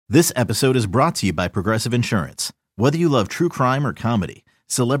This episode is brought to you by Progressive Insurance. Whether you love true crime or comedy,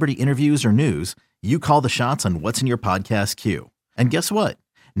 celebrity interviews or news, you call the shots on what's in your podcast queue. And guess what?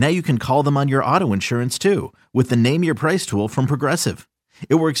 Now you can call them on your auto insurance too with the Name Your Price tool from Progressive.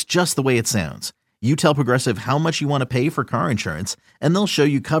 It works just the way it sounds. You tell Progressive how much you want to pay for car insurance, and they'll show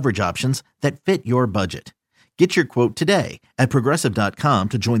you coverage options that fit your budget. Get your quote today at Progressive.com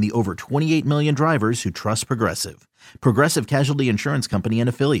to join the over 28 million drivers who trust Progressive. Progressive Casualty Insurance Company and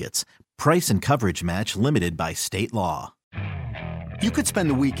Affiliates. Price and coverage match limited by state law. You could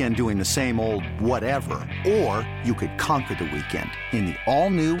spend the weekend doing the same old whatever, or you could conquer the weekend in the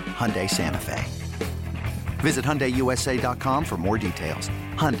all-new Hyundai Santa Fe. Visit HyundaiUSA.com for more details.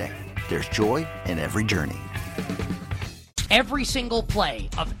 Hyundai, there's joy in every journey. Every single play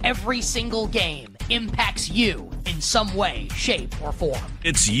of every single game impacts you in some way, shape, or form.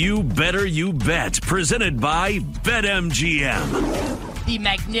 It's You Better You Bet, presented by BetMGM. The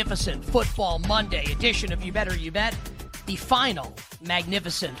magnificent Football Monday edition of You Better You Bet. The final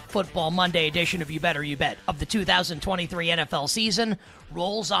magnificent Football Monday edition of You Better You Bet of the 2023 NFL season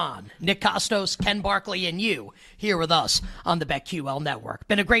rolls on. Nick Costos, Ken Barkley, and you here with us on the BetQL Network.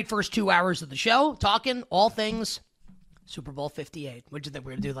 Been a great first 2 hours of the show, talking all things Super Bowl 58. What'd you think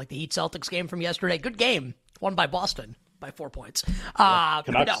we were going to do, like the Heat-Celtics game from yesterday? Good game. Won by Boston by 4 points. No,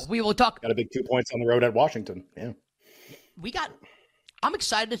 we will talk. Got a big 2 points on the road at Washington. Yeah. I'm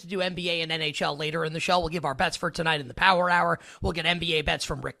excited to do NBA and NHL later in the show. We'll give our bets for tonight in the Power Hour. We'll get NBA bets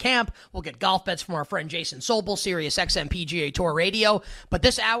from Rick Camp. We'll get golf bets from our friend Jason Sobel, Sirius XM PGA Tour Radio. But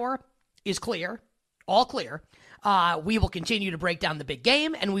this hour is clear, all clear. We will continue to break down the big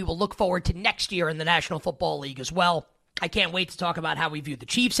game, and we will look forward to next year in the National Football League as well. I can't wait to talk about how we view the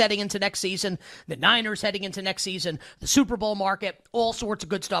Chiefs heading into next season, the Niners heading into next season, the Super Bowl market, all sorts of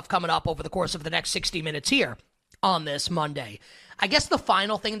good stuff coming up over the course of the next 60 minutes here on this Monday. I guess the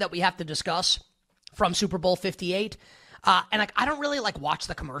final thing that we have to discuss from Super Bowl 58, and I don't really watch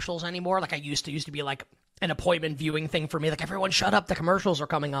the commercials anymore. Like I used to be like an appointment viewing thing for me. Like, everyone shut up, the commercials are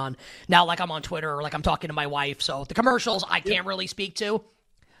coming on. Now, I'm on Twitter or I'm talking to my wife. So the commercials I can't really speak to.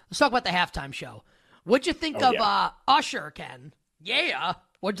 Let's talk about the halftime show. What'd you think of Usher, Ken? Yeah.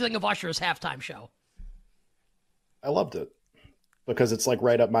 What'd you think of Usher's halftime show? I loved it because it's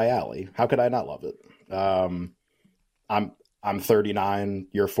right up my alley. How could I not love it? I'm 39,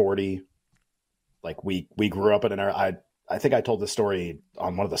 you're 40. We grew up in an era. I think I told this story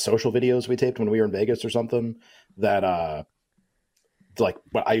on one of the social videos we taped when we were in Vegas or something, that I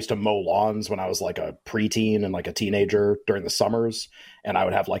used to mow lawns when I was a preteen and a teenager during the summers, and I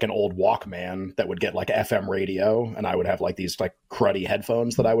would have an old Walkman that would get FM radio, and I would have these cruddy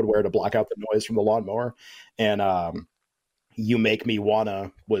headphones that I would wear to block out the noise from the lawnmower. And You Make Me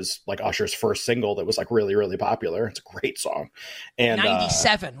Wanna was Usher's first single that was really, really popular. It's a great song. And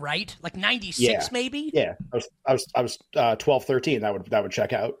 97, right? 96 maybe? Yeah. I was 12, 13. That would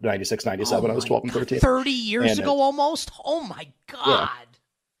check out. 96, 97. I was 12 and 13. 30 years ago almost? Oh my God. Yeah.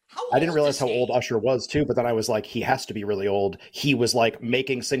 I didn't realize how old Usher was too, but then I was he has to be really old. He was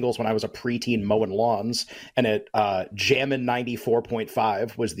making singles when I was a preteen mowing lawns, and at Jammin'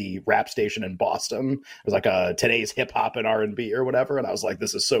 94.5 was the rap station in Boston. It was today's hip hop and R&B or whatever, and I was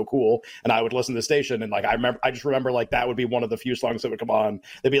this is so cool. And I would listen to the station, and I just remember that would be one of the few songs that would come on.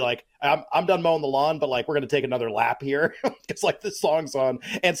 They'd be I'm done mowing the lawn, but we're gonna take another lap here. It's this song's on,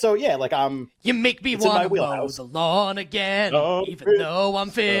 and so yeah, You make me want to mow the lawn again, even though I'm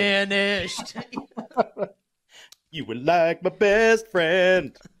finished. You were like my best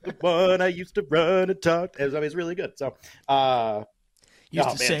friend, the one I used to run and talk. It's really good. So, used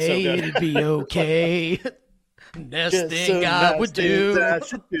to say it'd be okay. Next thing I would do. I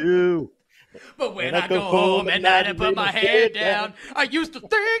should do. But when I go home at night and put my head down, I used to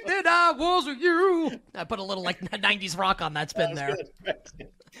think that I was with you. I put a little 90s rock on that spin there.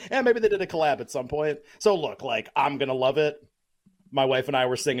 Yeah, maybe they did a collab at some point. So look, I'm gonna love it. My wife and I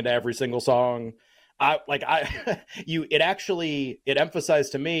were singing to every single song. It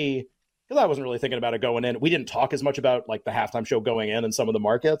emphasized to me, because I wasn't really thinking about it going in. We didn't talk as much about the halftime show going in and some of the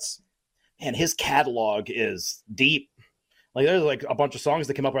markets. And his catalog is deep. There's a bunch of songs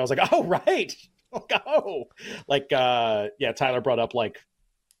that came up where I was oh, right. Tyler brought up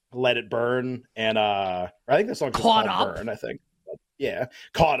Let It Burn. And I think the song's called Burn, I think. Yeah,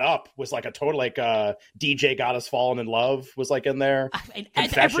 Caught Up was a total DJ Got Us Falling in Love was in there. And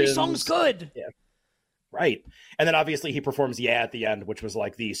every song's good. Yeah, right. And then obviously he performs Yeah at the end, which was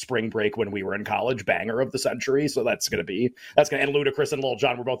the Spring Break when we were in college banger of the century. So and Ludacris and Lil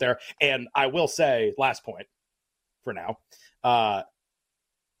Jon were both there. And I will say, last point for now, I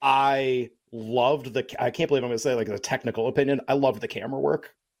loved I can't believe I'm going to say the technical opinion. I loved the camera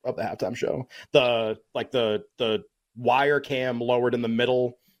work of the halftime show. The wire cam lowered in the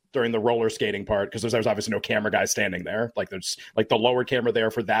middle during the roller skating part, because there's obviously no camera guy standing there. Like there's like the lower camera there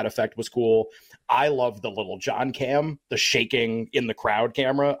for that effect was cool. I love the Little John cam, the shaking in the crowd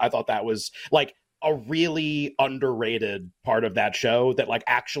camera. I thought that was like a really underrated part of that show that like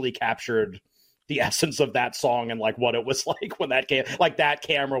actually captured the essence of that song and like what it was like when that came. Like that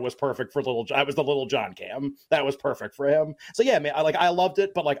camera was perfect for Little John. It was the Little John cam that was perfect for him. So yeah, man, I loved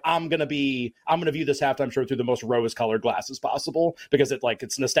it, but like I'm gonna view this halftime show through the most rose-colored glasses possible, because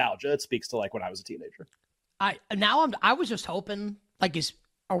it's nostalgia. It speaks to like when I was a teenager. I was just hoping, like, is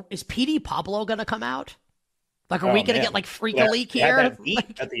PD Pablo gonna come out? Like, are we gonna get like Freak a Leak here? That beat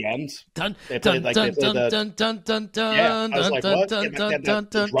like, at the end. Dun dun dun dun dun dun dun. Yeah, I was like, what?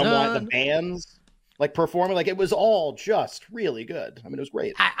 The drum line, the bands like performing, like it was all just really good. I mean, it was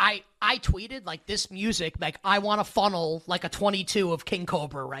great. I tweeted like, this music, like I want to funnel like a 22 of King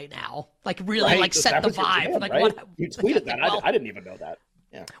Cobra right now, like really like set the vibe. Jam, like right? what You tweeted that? Well, I didn't even know that.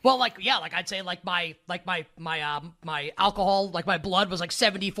 Yeah. Well, like I'd say like my alcohol, like my blood was like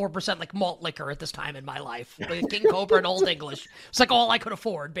 74% like malt liquor at this time in my life. Like King Cobra and Old English. It's like all I could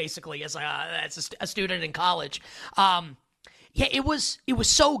afford basically as a student in college. Yeah, it was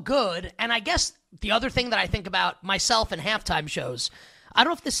so good. And I guess the other thing that I think about myself and halftime shows, I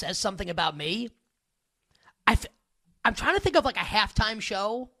don't know if this says something about me. I'm trying to think of like a halftime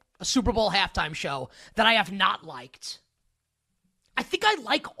show, a Super Bowl halftime show that I have not liked. I think I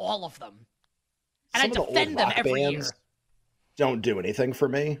like all of them, and I defend them every year. Don't do anything for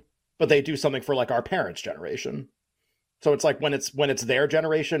me, but they do something for like our parents' generation. So it's like when it's their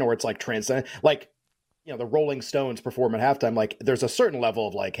generation, or it's like transcendent, like, you know, the Rolling Stones perform at halftime. Like there's a certain level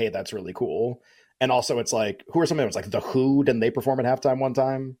of like, hey, that's really cool. And also it's like, who are some of them? It's like the Who, didn't they perform at halftime one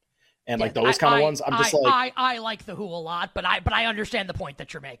time? And like those kind of ones, I'm just like, I like the Who a lot, but I understand the point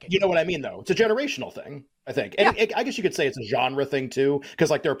that you're making. You know what I mean, though? It's a generational thing, I think, and I guess you could say it's a genre thing too, because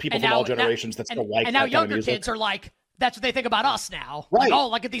like there are people from all generations that still like. And now younger kids are like, that's what they think about us now. Right? Like, oh,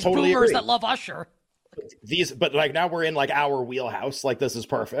 look at these boomers that love Usher. But like now we're in like our wheelhouse. Like this is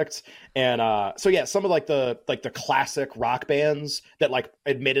perfect. And so yeah, some of like the classic rock bands that like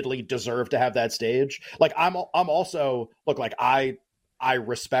admittedly deserve to have that stage. Like I'm also like I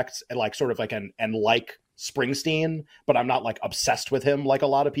respect and like sort of like and like Springsteen, but I'm not like obsessed with him like a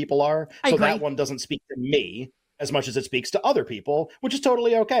lot of people are. So that one doesn't speak to me as much as it speaks to other people, which is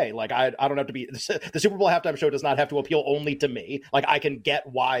totally okay. Like I don't have to be, the Super Bowl halftime show does not have to appeal only to me. Like I can get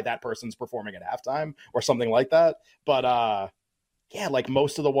why that person's performing at halftime or something like that. But yeah, like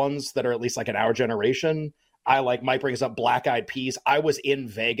most of the ones that are at least like in our generation, I like. Mike brings up Black Eyed Peas. I was in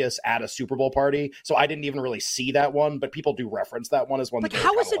Vegas at a Super Bowl party, so I didn't even really see that one, but people do reference that one as one. Like,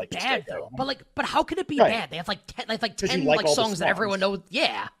 how is it like bad though? But how could it be bad? They have like 10 like songs that everyone knows.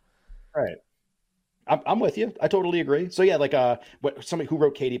 Yeah, right. I'm with you. I totally agree. So yeah, like somebody who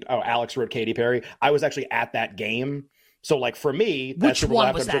wrote Alex wrote Katy Perry. I was actually at that game, so like for me, which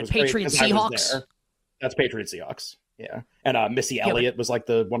one was that? Patriots Seahawks. That's Patriots Seahawks. Yeah, and Missy Elliott was like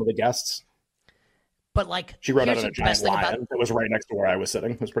one of the guests. But like, she wrote out on a giant lion that was right next to where I was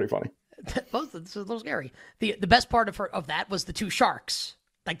sitting. It was pretty funny. Both, it's a little scary. The best part of that was the two sharks.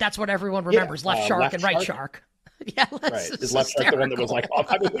 Like that's what everyone remembers: left shark and right shark. Yeah, right. Is left shark the one that was like,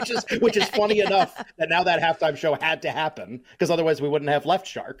 I mean, which is funny enough that now that halftime show had to happen, because otherwise we wouldn't have left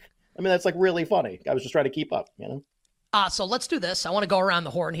shark. I mean, that's like really funny. I was just trying to keep up, you know. So let's do this. I want to go around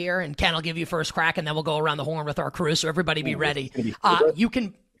the horn here, and Ken, I'll give you first crack, and then we'll go around the horn with our crew. So everybody be ready.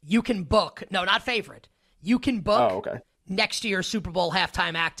 You can book. No, not favorite. You can book next year's Super Bowl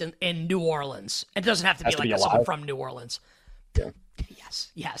halftime act in New Orleans. It doesn't have to be like someone from New Orleans. Yeah.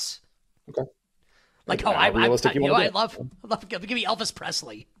 Yes. Okay. Like, I love give me Elvis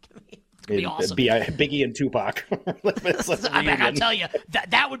Presley. It's gonna be awesome. Biggie and Tupac. I gotta tell you,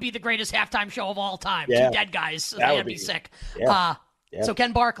 that would be the greatest halftime show of all time. Yeah. Two dead guys. That'd be sick. Yeah. So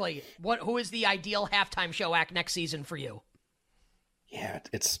Ken Barkley, who is the ideal halftime show act next season for you? Yeah,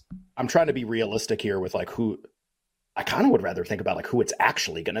 I'm trying to be realistic here with like who I kind of would rather think about like who it's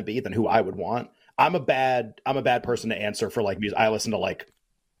actually going to be than who I would want. I'm a bad person to answer for like music. I listen to like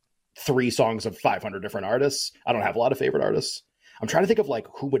 3 songs of 500 different artists. I don't have a lot of favorite artists. I'm trying to think of like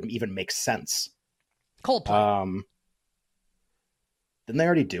who would even make sense. Coldplay. Didn't they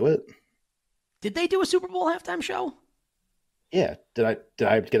already do it? Did they do a Super Bowl halftime show? Yeah. Did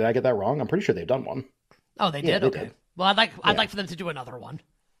I get that wrong? I'm pretty sure they've done one. Oh, they did? Okay. Did. Well, I'd like for them to do another one.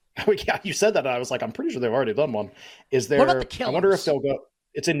 Yeah, you said that. And I was like, I'm pretty sure they've already done one. Is there? What about the Killers? I wonder if they'll go.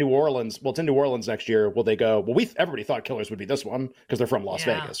 It's in New Orleans. Well, it's in New Orleans next year. Will they go? Well, everybody thought Killers would be this one because they're from Las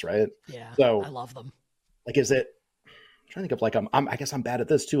Vegas, right? Yeah. So I love them. Like, is it? trying to think of like I guess I'm bad at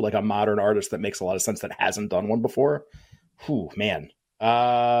this too. Like a modern artist that makes a lot of sense that hasn't done one before. Whew, man.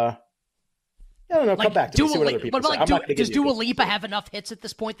 I don't know. Like, come back to me. See what other people say. Does Dua Lipa have enough hits at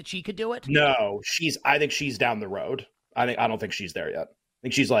this point that she could do it? No, I think she's down the road. I don't think she's there yet. I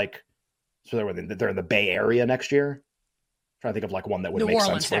think she's like, so they're in the Bay Area next year. I'm trying to think of like one that would New make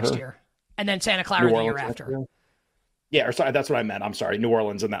Orleans sense for next her. year, and then Santa Clara the year after. Yeah, or sorry, that's what I meant. I'm sorry, New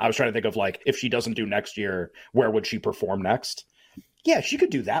Orleans. And I was trying to think of like, if she doesn't do next year, where would she perform next? Yeah, she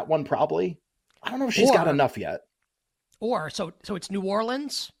could do that one probably. I don't know if she's got enough yet. Or so it's New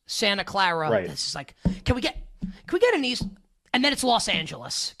Orleans, Santa Clara. Right. This is like, can we get an East, and then it's Los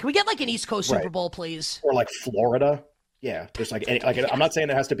Angeles. Can we get like an East Coast Super Bowl, please? Or like Florida. Yeah, there's like I'm not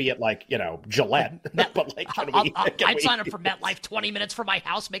saying it has to be at like Gillette, but like I'd sign up for MetLife. 20 minutes from my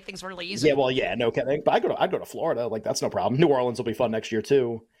house, make things really easy. Yeah, well, yeah, no kidding. But I'd go to Florida. Like that's no problem. New Orleans will be fun next year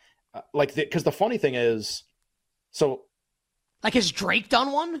too. Because the funny thing is, so like has Drake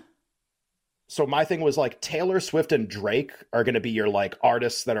done one? So my thing was like Taylor Swift and Drake are going to be your like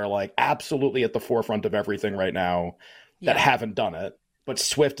artists that are like absolutely at the forefront of everything right now that haven't done it. But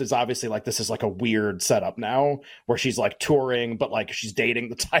Swift is obviously like, this is like a weird setup now where she's like touring, but like she's dating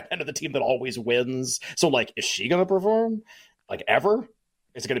the tight end of the team that always wins. So like, is she going to perform like ever?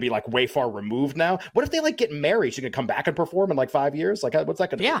 Is it going to be like way far removed now? What if they like get married? She can come back and perform in like 5 years? Like, what's that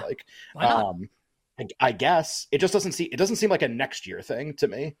going to be like? Why not? I guess it just doesn't seem like a next year thing to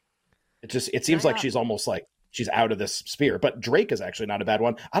me. It seems like she's almost like she's out of this sphere. But Drake is actually not a bad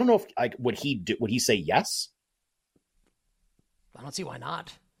one. I don't know if like would he say yes? I don't see why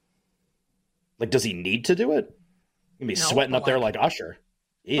not. Like, does he need to do it? He'd be sweating up there like Usher.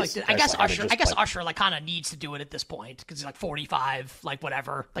 I guess Usher like kind of needs to do it at this point because he's like 45, like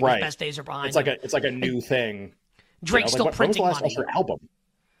whatever. Like his best days are behind. It's like a new thing. Drake's still printing money. Usher album?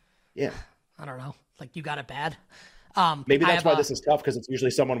 Yeah, I don't know. Like you got it bad. Maybe that's why this is tough because it's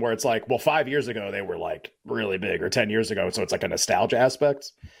usually someone where it's like, well, 5 years ago they were like really big, or 10 years ago, so it's like a nostalgia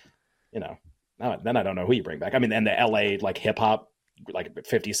aspect. Then I don't know who you bring back. I mean, and the LA like hip hop, like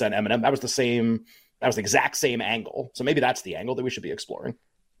 50 Cent, Eminem, that was the exact same angle. So maybe that's the angle that we should be exploring.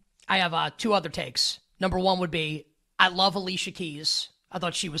 I have two other takes. Number one would be, I love Alicia Keys. I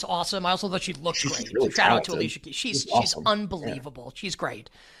thought she was awesome. I also thought she looked great. Really Shout out talented. to Alicia Keys. She's awesome. Unbelievable. Yeah. She's great.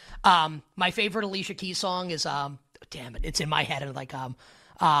 My favorite Alicia Keys song is damn it, it's in my head and like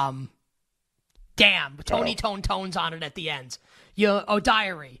damn, Tony Tone's on it at the end.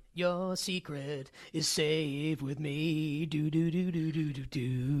 Diary. Your secret is safe with me. Do do do do do do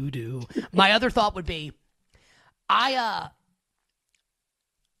do do. My other thought would be, I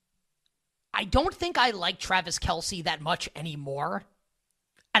don't think I like Travis Kelce that much anymore.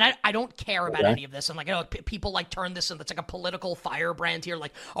 And I don't care about any of this. And like, people like turn this into, it's like a political firebrand here.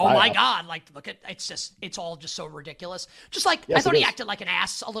 Like, oh my God, like look at, it's all just so ridiculous. Just like, I thought he acted like an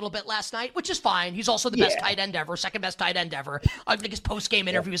ass a little bit last night, which is fine. He's also the best tight end ever, second best tight end ever. I think his post-game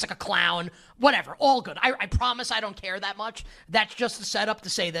interview was like a clown, whatever, all good. I promise I don't care that much. That's just the setup to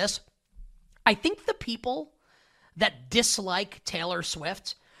say this. I think the people that dislike Taylor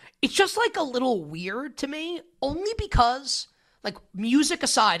Swift, it's just like a little weird to me, only because, like, music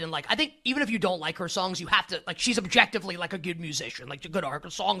aside, and like, I think even if you don't like her songs, you have to, like, she's objectively like a good musician, like a good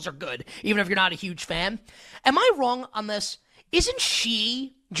artist. Songs are good, even if you're not a huge fan. Am I wrong on this? Isn't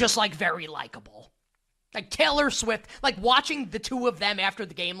she just like very likable? Like Taylor Swift, like watching the two of them after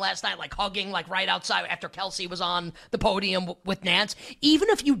the game last night, like hugging, like right outside after Kelce was on the podium with Nance. Even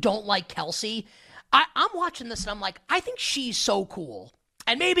if you don't like Kelce, I'm watching this and I'm like, I think she's so cool.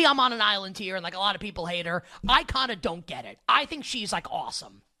 And maybe I'm on an island here and like a lot of people hate her. I kind of don't get it. I think she's like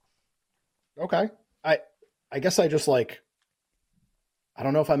awesome. Okay. I guess I just like, I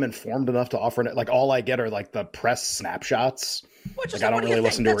don't know if I'm informed enough to offer it. Like all I get are like the press snapshots. Like I don't really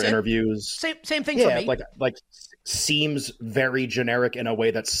listen to her interviews. Same thing for me. Like seems very generic in a way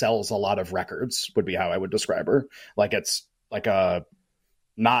that sells a lot of records would be how I would describe her. Like it's like a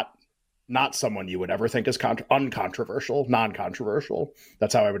not someone you would ever think is uncontroversial, non-controversial.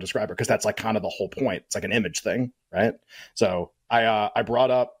 That's how I would describe her, because that's like kind of the whole point. It's like an image thing, right? So I brought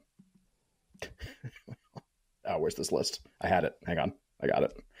up. Oh, where's this list? I had it. Hang on, I got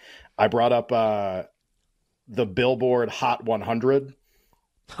it. I brought up the Billboard Hot 100.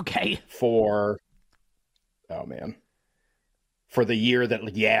 Okay. For the year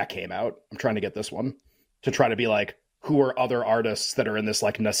that Yeah came out. I'm trying to get this one to try to be like, who are other artists that are in this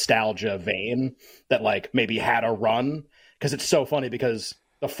like nostalgia vein that like maybe had a run? Because it's so funny because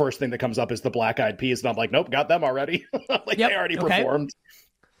the first thing that comes up is the Black Eyed Peas, and I'm like, nope, got them already. They already performed.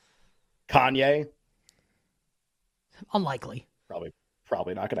 Kanye. Unlikely.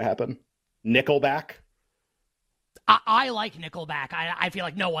 Probably not going to happen. Nickelback. I like Nickelback. I feel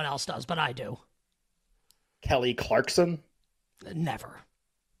like no one else does, but I do. Kelly Clarkson? Never.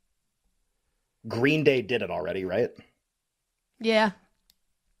 Green Day did it already, right? Yeah.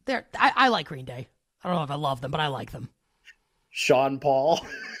 I like Green Day. I don't know if I love them, but I like them. Sean Paul?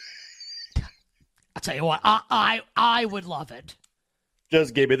 I'll tell you what, I would love it.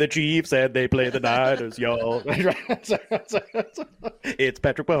 Just give me the Chiefs and they play the Niners, y'all. It's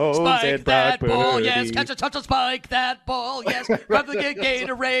Patrick Mahomes Spike and that Brock ball, Purdy. yes. Catch a touch and spike that ball, yes. Rub the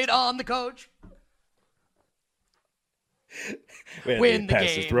Gatorade on the coach. Win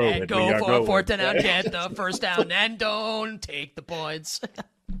the game and go for a fourth down. Get the first down and don't take the points.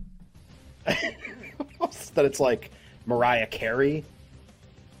 That it's like Mariah Carey.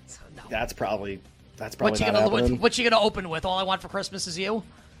 No. That's probably not happening. What you gonna open with? All I want for Christmas is you.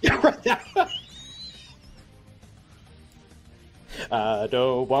 I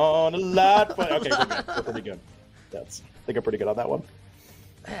don't want a lot, but okay, we're pretty good. I think I'm pretty good on that one.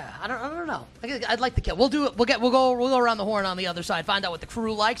 Yeah, I don't know. I'd like to kill. We'll do it. We'll go around the horn on the other side. Find out what the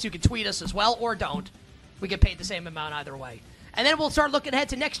crew likes. You can tweet us as well, or don't. We get paid the same amount either way. And then we'll start looking ahead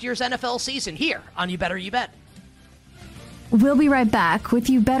to next year's NFL season here on You Better You Bet. We'll be right back with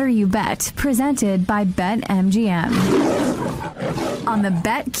You Better You Bet, presented by BetMGM on the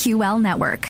BetQL network.